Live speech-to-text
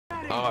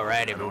All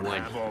right,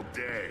 everyone.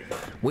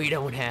 We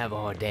don't have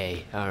all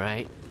day, all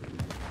right?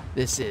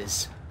 This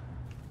is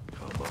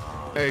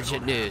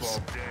urgent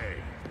news.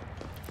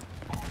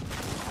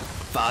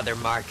 Father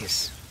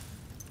Marcus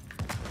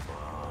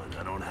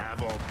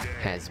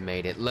has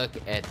made it. Look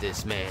at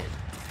this man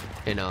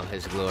in all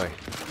his glory.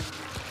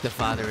 The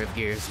father of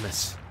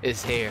GEARSMAS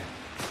is here.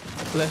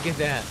 Look at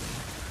that.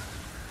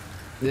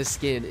 This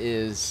skin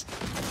is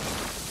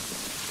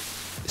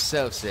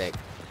so sick.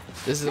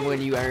 This is the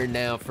one you earn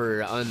now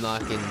for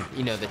unlocking,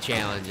 you know, the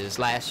challenges.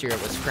 Last year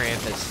it was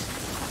Krampus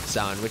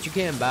Son, which you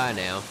can buy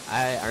now.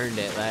 I earned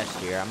it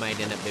last year. I might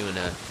end up doing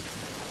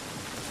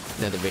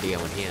another video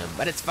on him.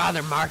 But it's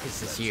Father Marcus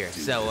this year.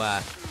 So,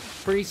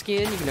 free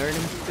skin, you can earn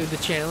him through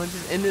the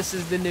challenges. And this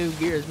is the new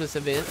GEARSMAS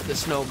event, the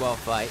Snowball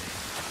fight.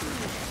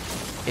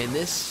 In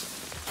this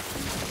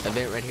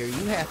event right here,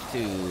 you have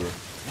to...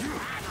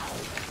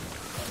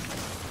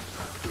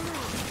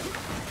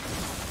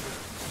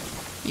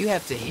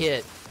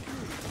 hit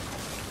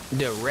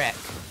direct.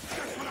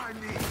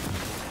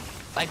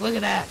 Like, look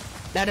at that.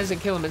 That doesn't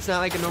kill him. It's not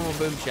like a normal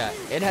boom shot.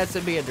 It has to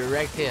be a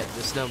direct hit.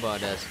 The Snowball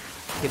does.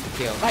 Get the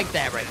kill. Like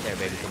that right there,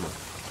 baby. Come on.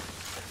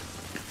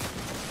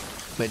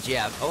 But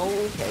yeah,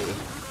 okay.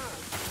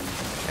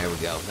 There we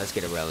go. Let's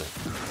get it rolling.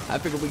 I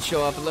figured we'd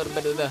show off a little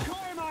bit of the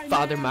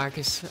Father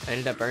Marcus. I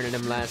ended up earning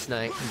him last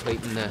night,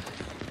 completing the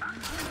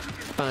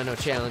final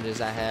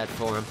challenges I had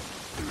for him.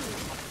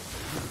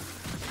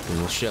 And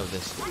we'll show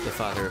the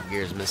father of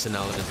GEARSMAS in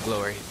all of his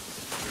glory.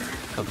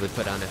 Hopefully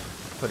put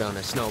on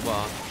a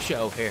Snowball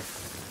show here.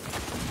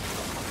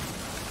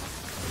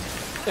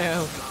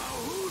 Ow.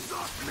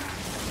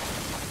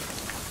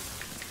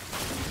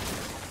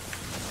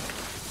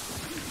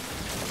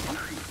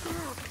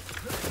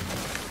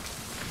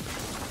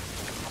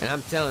 And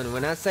I'm telling you,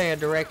 when I say a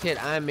direct hit,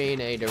 I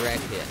mean a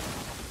direct hit.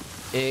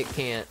 It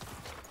can't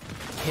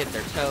hit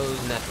their toes,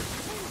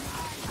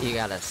 nothing. You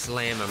gotta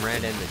slam them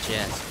right in the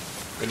chest.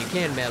 And you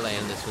can melee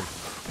on this one.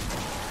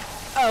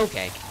 Oh,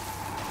 okay.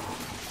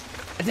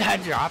 I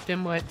dropped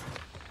him, what?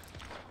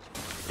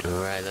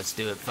 Alright, let's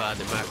do it,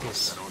 Father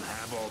Marcus.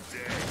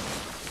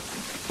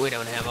 We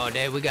don't have all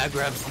day. We got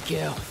grubs to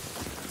kill.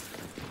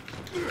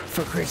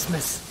 For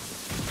Christmas.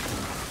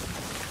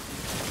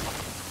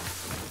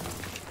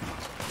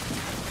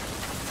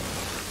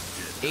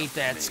 Eat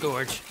that,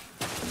 Scourge.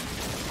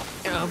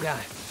 Oh,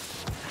 God.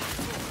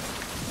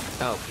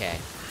 Okay.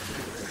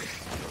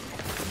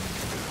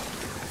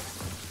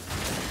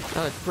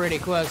 Oh, it's pretty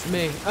close to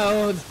me.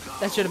 Oh,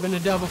 that should have been a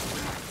double.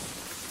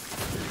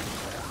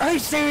 Are you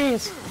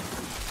serious?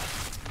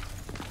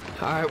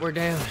 Alright, we're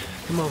down.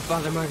 Come on,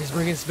 Father Marcus,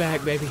 bring us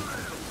back, baby.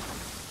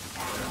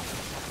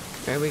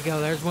 There we go,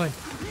 there's one.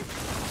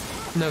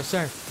 No,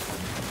 sir.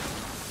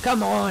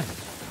 Come on!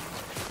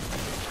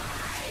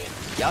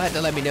 Y'all have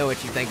to let me know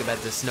what you think about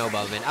this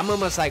Snowball event. I'm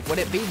almost like, would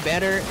it be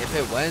better if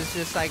it was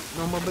just like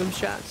normal boom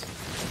shots?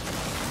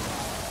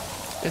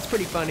 It's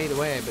pretty fun either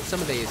way, but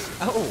some of these...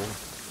 Oh!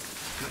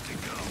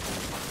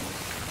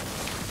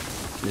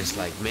 Just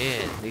like,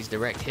 man, these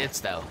direct hits,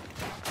 though.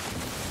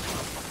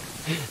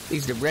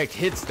 These direct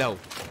hits, though.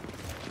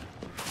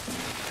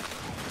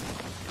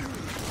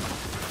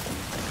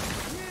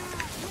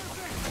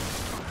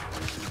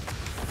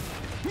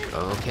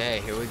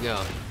 Okay, here we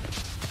go.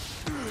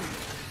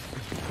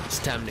 It's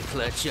time to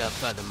clutch up,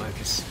 Father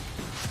Marcus.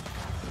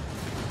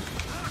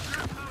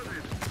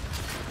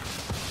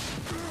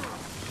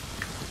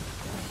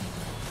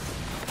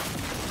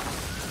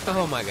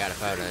 Oh my God,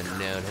 if I would have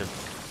known him.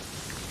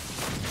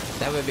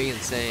 That would be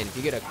insane. If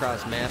you get a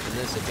cross map in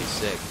this, it'd be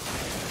sick.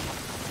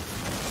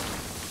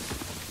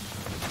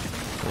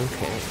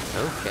 Okay,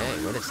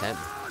 okay, what is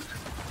happening?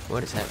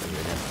 What is happening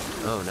right now?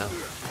 Oh no.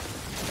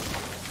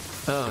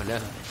 Oh no.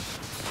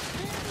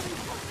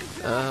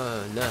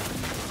 Oh no.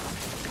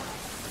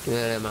 Get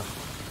that ammo.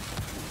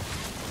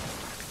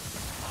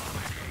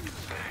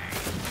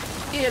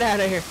 Get out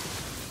of here.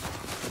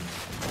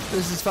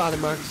 This is Father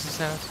Marcus's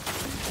house.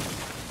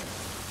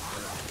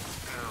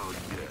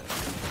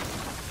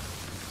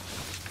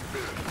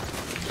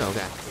 Oh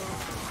God.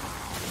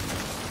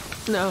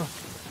 No.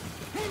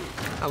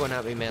 I will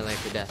not be melee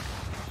to death.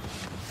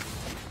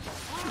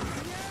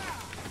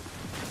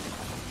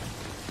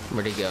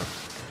 Where'd he go?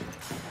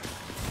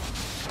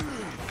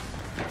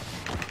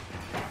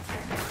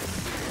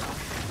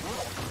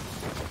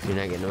 You're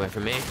not getting away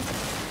from me.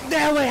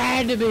 That would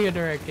had to be a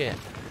direct hit.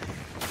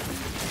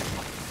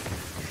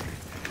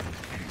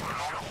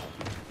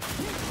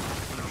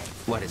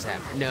 What is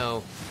happening?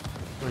 No,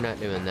 we're not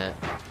doing that.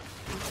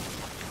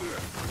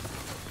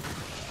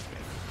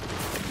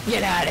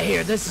 Get out of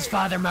here! This is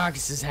Father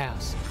Marcus's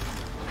house.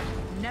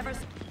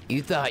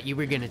 You thought you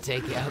were gonna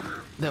take out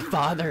the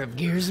father of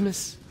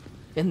GEARSMAS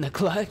in the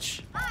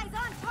clutch?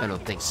 I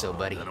don't think so,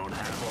 buddy.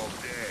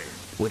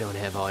 We don't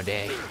have all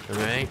day, all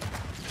right?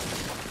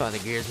 Father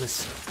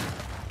GEARSMAS.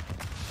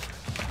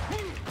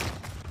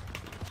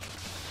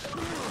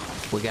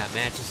 We got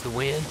matches to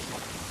win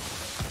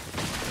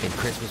and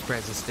Christmas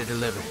presents to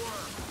deliver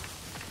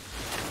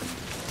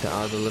to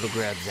all the little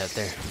grubs out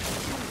there.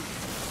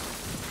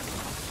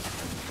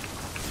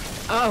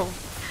 Oh!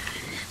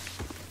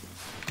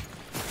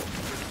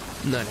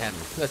 Not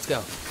happening. Let's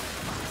go.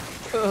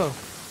 Oh!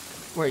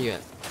 Where are you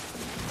at?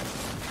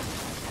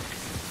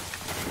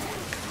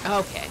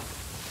 Okay.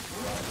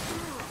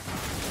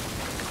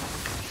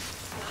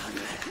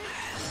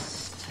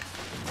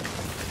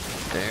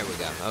 There we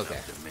go. Okay.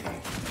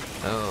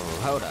 Oh,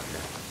 hold up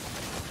now.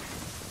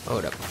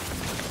 Hold up.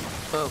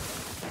 Oh.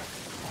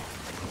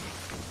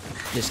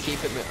 Just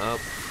keep it. Oh.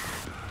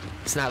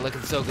 It's not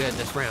looking so good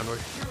this round. We're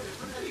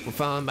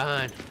falling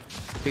behind.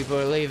 People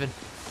are leaving.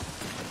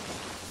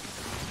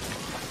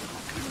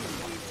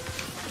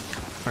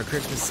 Our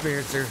Christmas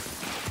spirits are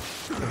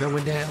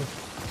going down.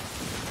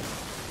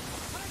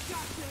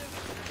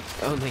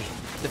 Only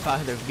the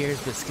Father of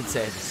GEARSMAS can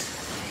save us.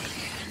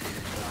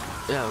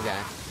 Oh,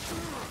 God.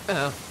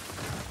 Oh.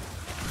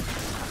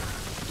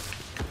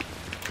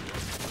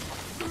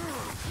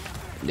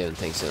 Don't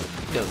think so.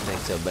 Don't think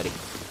so, buddy.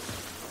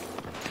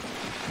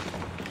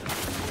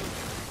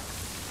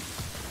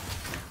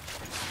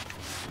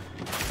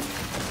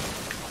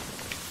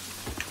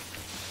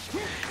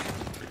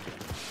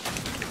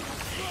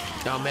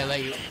 Oh,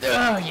 melee you.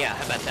 Oh, yeah.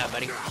 How about that,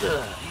 buddy?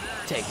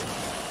 Take it.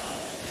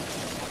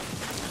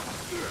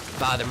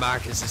 Father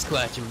Marcus is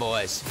clutching,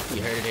 boys.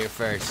 You heard it here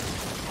first.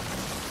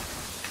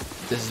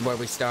 This is where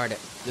we started.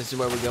 This is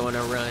where we go on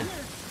our run.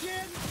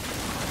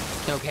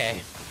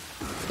 Okay.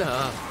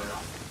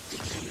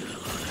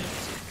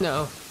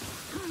 No.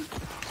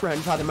 Run,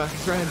 Father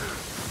Marcus, run.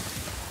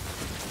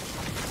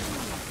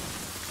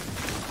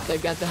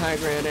 They've got the high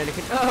ground,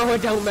 Anakin. Oh,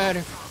 it don't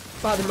matter.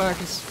 Father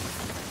Marcus.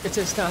 It's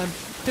his time.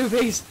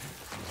 2-piece.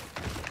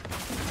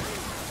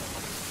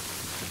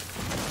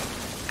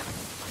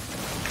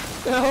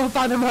 Oh,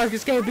 Father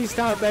Marcus can't be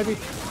stopped, baby.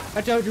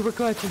 I told you we're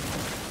clutching.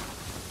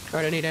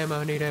 Alright, I need ammo,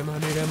 I need ammo, I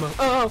need ammo.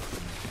 Oh!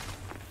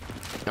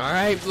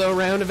 Alright, little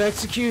round of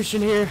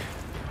execution here.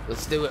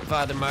 Let's do it,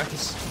 Father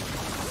Marcus.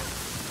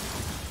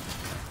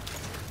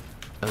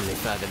 Only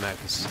Father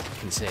Marcus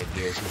can save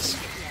GEARSMAS.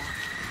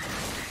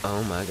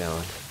 Oh my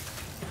god.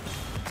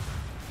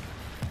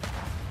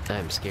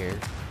 I'm scared.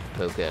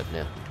 Poke up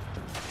now.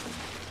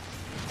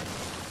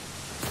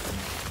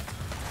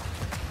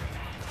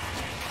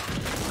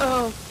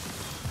 Oh!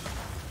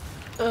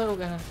 Oh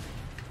god.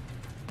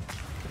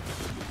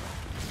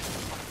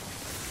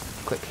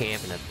 Quit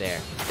camping up there.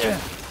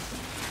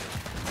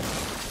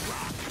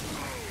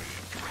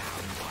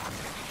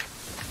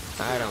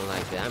 I don't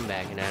like that. I'm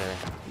backing out of there.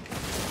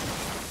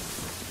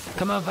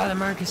 Come on, Father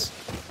Marcus.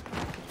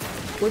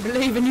 We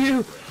believe in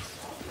you.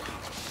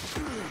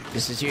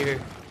 This is your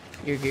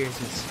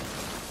GEARSMAS.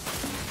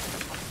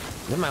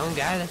 Is that my own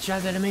guy that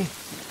shot that at me?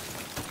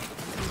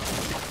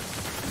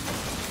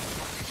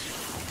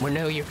 We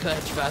know you're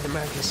clutch, Father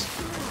Marcus.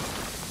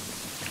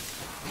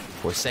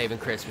 We're saving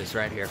Christmas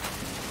right here.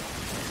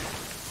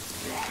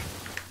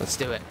 Let's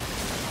do it.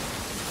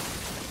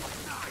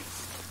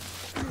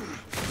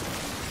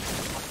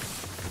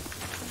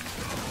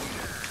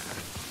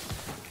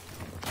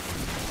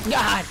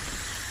 God!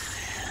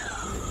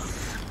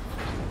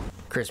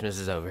 Christmas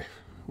is over.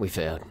 We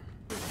failed.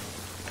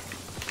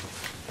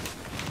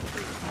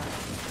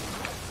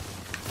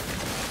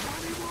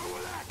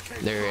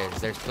 There is.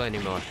 There's plenty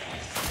more.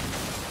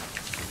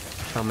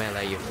 I'll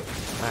melee you.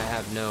 I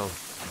have no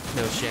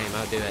shame.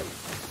 I'll do it.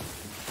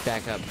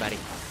 Back up, buddy.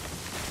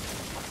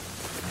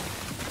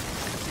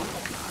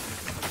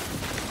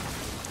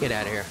 Get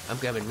out of here. I'm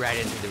coming right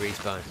into the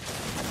respawn.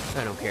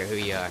 I don't care who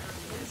you are.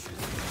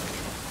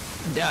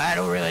 I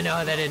don't really know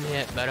how that didn't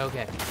hit, but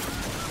okay.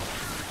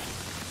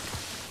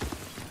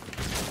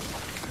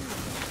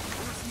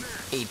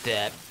 Eat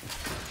that.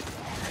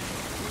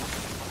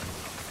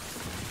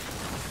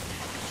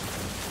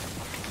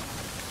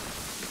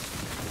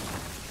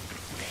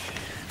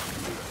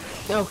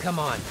 Oh, come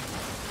on.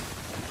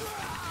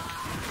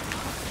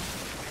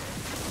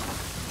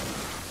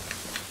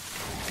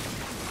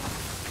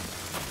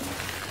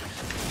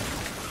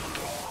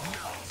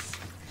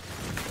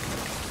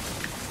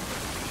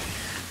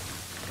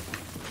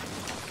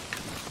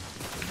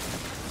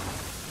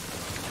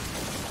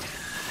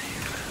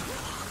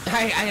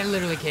 I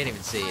literally can't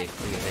even see it.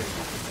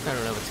 I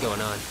don't know what's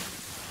going on.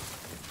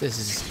 This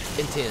is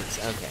intense.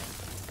 Okay.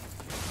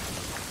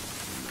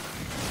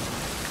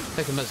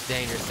 Like the most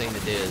dangerous thing to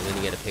do is when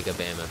you gotta pick up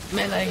ammo.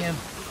 Melee him!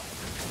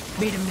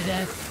 Beat him to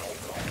death!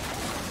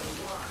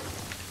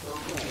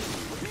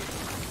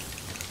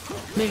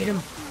 Beat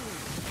him!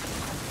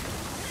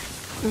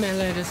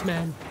 Melee this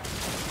man.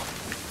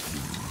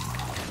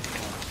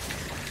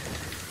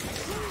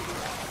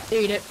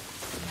 Eat it!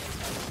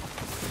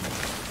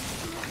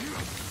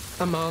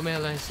 I'm all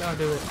melee, so I'll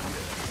do it.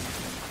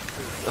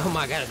 Oh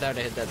my god, I thought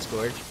I hit that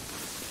Scourge.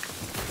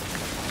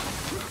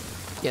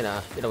 Get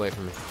away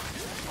from me.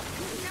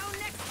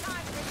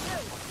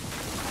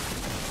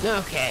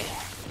 Okay.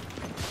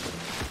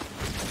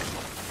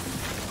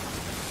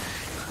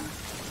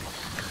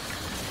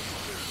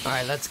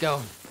 Alright, let's go.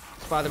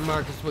 Father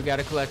Marcus, we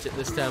gotta clutch it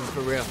this time,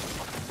 for real.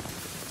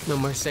 No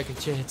more second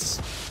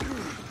chances.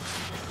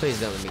 Please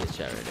don't let me get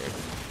shot right there.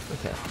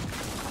 Okay.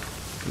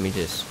 Let me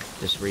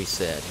just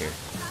reset here.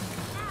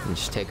 And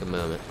just take a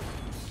moment.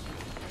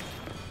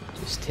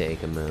 Just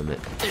take a moment.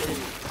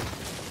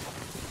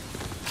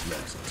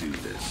 Let's do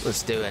this.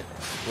 Let's do it.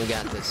 We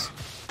got this.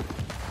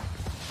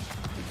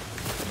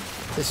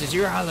 This is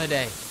your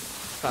holiday,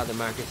 Father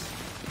Marcus.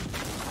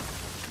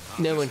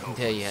 No one can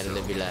tell you how to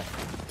live your life.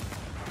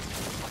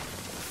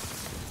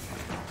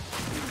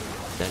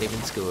 Not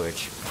even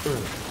Scourge.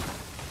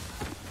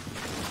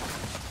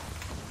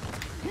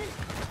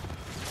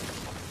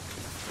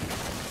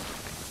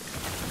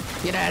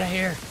 Get out of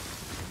here!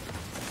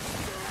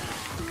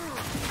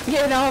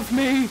 Get off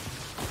me!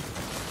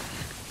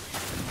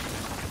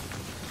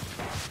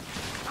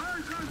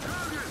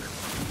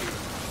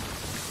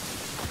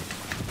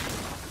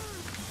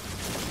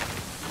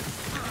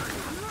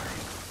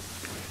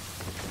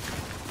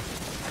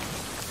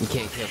 You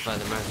can't kill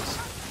Father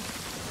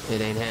Marcus.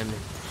 It ain't happening.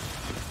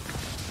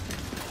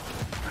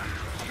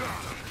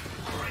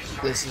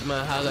 This is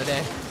my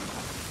holiday.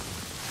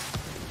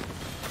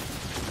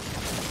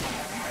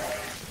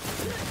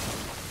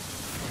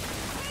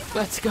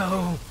 Let's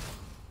go!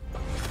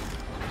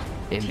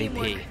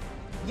 MVP.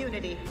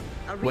 Unity.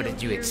 What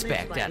did you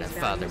expect out of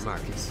Father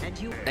Marcus?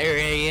 There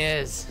he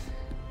is.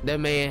 The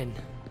man.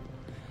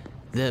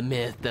 The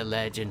myth, the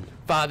legend.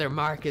 Father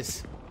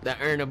Marcus. The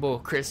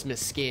earnable Christmas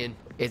skin.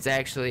 It's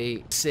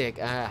actually sick.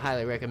 I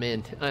highly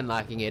recommend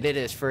unlocking it. It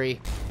is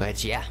free.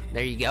 But yeah,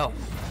 there you go.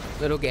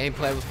 Little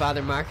gameplay with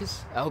Father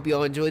Marcus. I hope you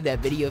all enjoyed that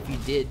video. If you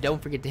did,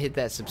 don't forget to hit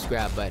that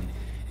subscribe button.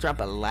 Drop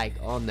a like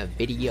on the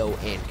video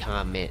and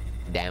comment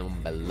down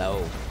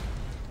below.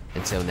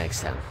 Until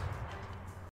next time.